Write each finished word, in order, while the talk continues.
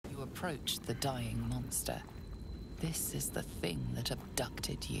approach the dying monster. This is the thing that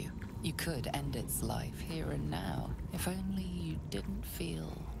abducted you. You could end its life here and now, if only you didn't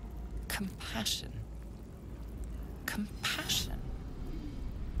feel compassion. Compassion.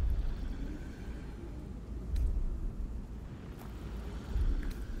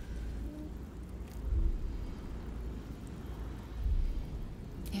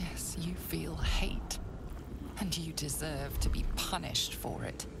 Yes, you feel hate, and you deserve to be punished for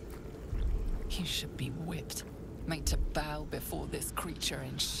it. You should be whipped, made to bow before this creature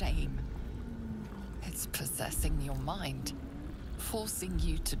in shame. It's possessing your mind, forcing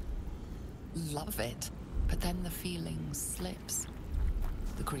you to love it, but then the feeling slips.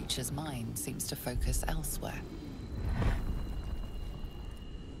 The creature's mind seems to focus elsewhere.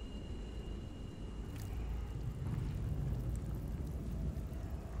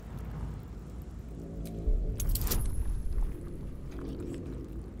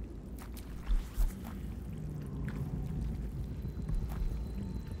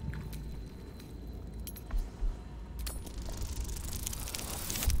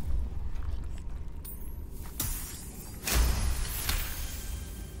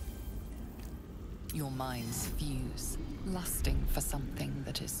 Your minds fuse, lusting for something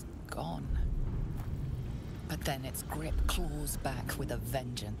that is gone. But then its grip claws back with a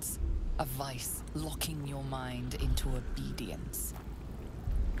vengeance, a vice locking your mind into obedience.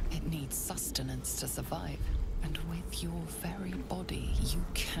 It needs sustenance to survive, and with your very body, you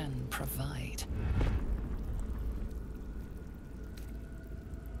can provide.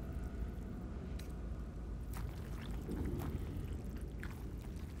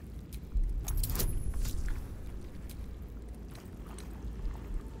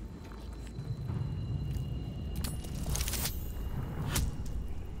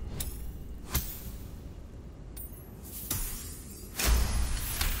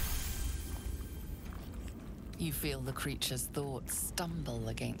 You feel the creature's thoughts stumble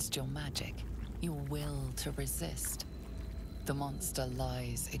against your magic, your will to resist. The monster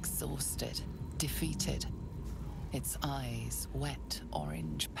lies exhausted, defeated. Its eyes, wet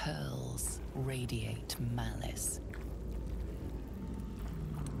orange pearls, radiate malice.